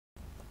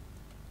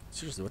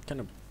Seriously, what kind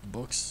of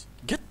books?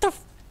 Get the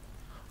f—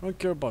 I don't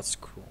care about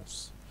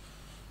scrolls.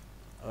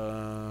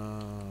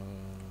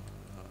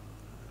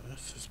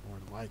 This is more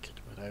like it,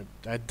 but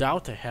I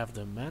doubt I have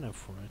the mana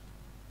for it.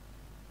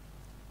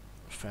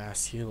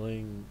 Fast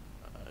healing.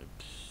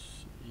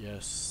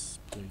 Yes,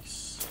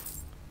 please.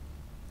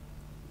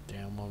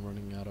 Damn, I'm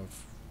running out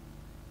of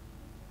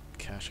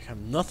cash. I have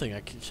nothing.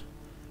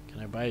 Can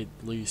I buy at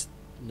least?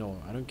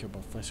 No, I don't care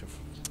about flash of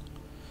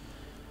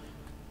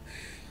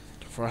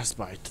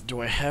frostbite.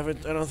 Do I have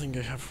it? I don't think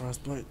I have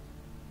frostbite.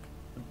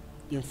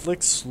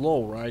 Inflict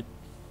slow, right?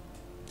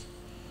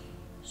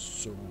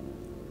 So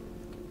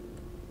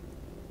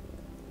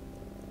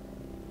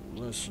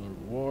lesser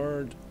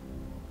reward.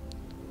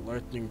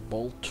 Lightning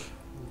bolt.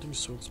 Everything's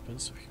so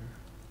expensive here.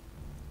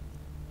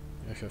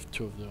 I have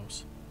 2 of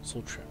those.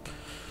 Soul trap.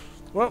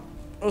 Well,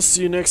 I'll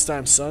see you next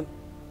time, son.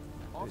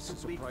 This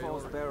is a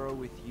Falls Barrow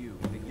with you.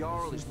 The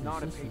Jarl is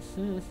not a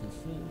patron.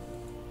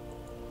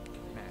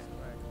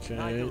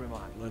 Okay,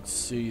 let's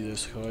see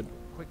this HUD.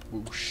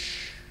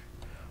 Whoosh.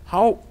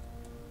 How?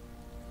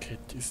 Okay,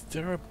 is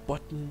there a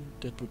button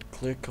that would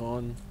click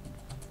on?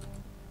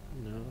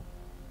 No.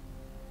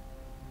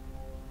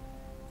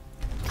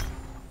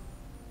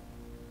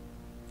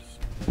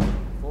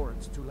 Before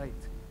it's too late.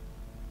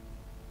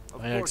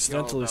 I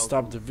accidentally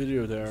stopped the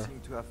video there,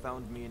 seem to have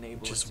found me an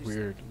able which is assistant.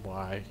 weird.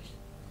 Why?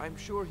 I'm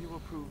sure he will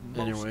prove most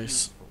Anyways,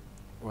 useful.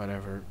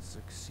 whatever.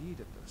 Succeed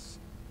at this,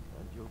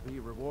 and you'll be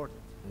rewarded.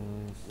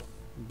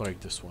 Break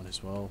this one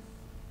as well.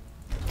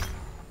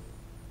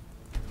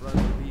 Run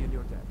will be in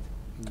your debt.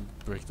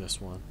 Break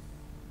this one.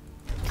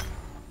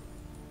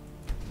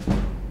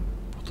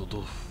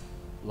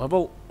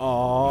 Level.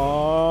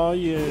 Oh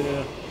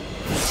yeah.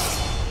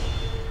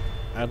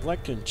 I'd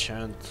like to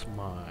enchant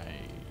my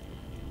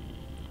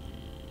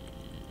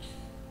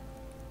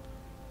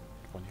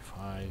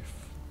 25,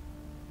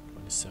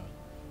 27.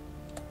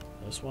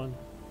 This one,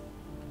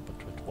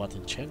 but with what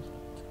enchantment?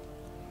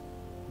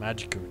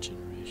 Magic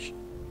regeneration.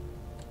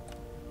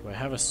 Do I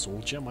have a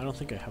soul gem? I don't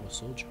think I have a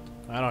soul gem.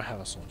 I don't have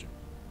a soul gem.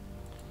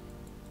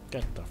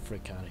 Get the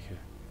frick out of here.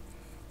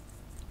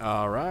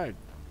 Alright.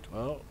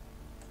 Well,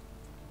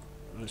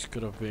 this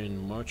could have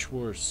been much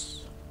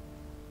worse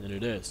than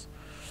it is.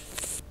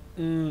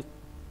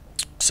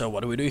 So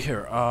what do we do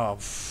here?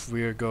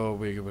 We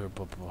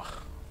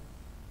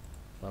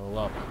level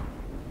up.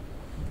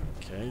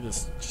 Okay,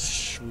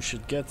 we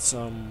should get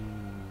some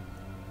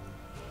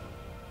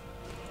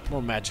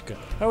more magicka.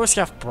 I always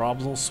have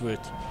problems with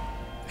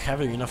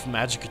having enough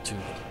magicka to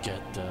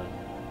get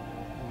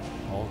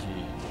all the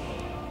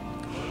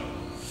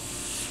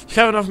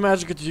have enough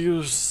magicka to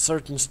use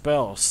certain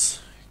spells.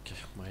 Okay,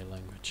 my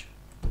language.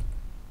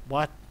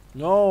 What?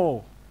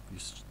 No! You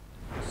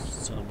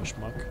son of a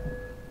schmuck.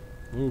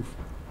 Move.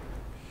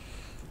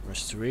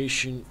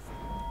 Restoration.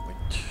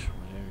 Wait,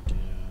 where do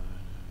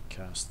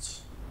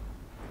cast?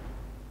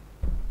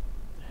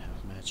 I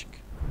have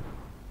magic.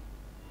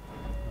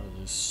 Oh,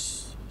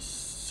 this.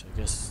 I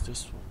guess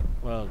this one.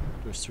 Well,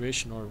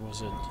 restoration, or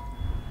was it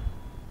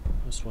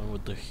this one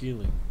with the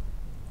healing?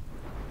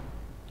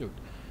 Dude.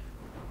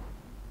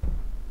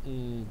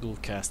 Glue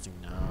casting.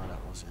 No, that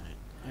wasn't it.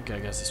 Okay, I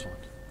guess this one.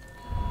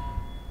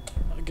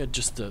 I got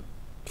just the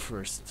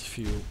first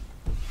few.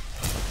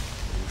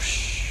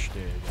 Whoosh,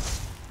 there you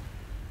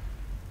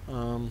go.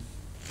 Hold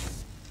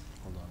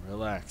on,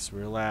 relax.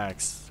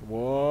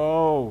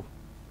 Whoa,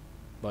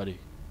 buddy.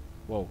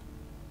 Whoa.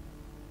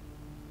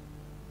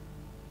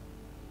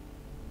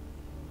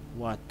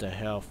 What the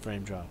hell?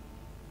 Frame drop.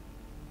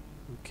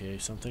 Okay,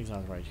 something's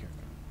not right here.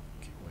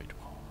 Okay, wait.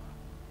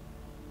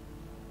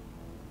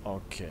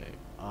 Okay.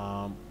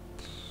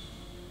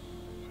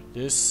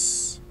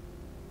 This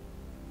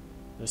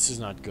is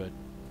not good.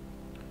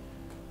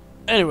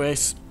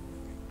 Anyways,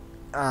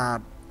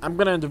 I'm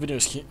gonna end the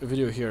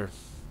video here.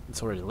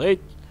 It's already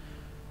late.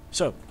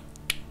 So,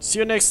 see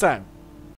you next time.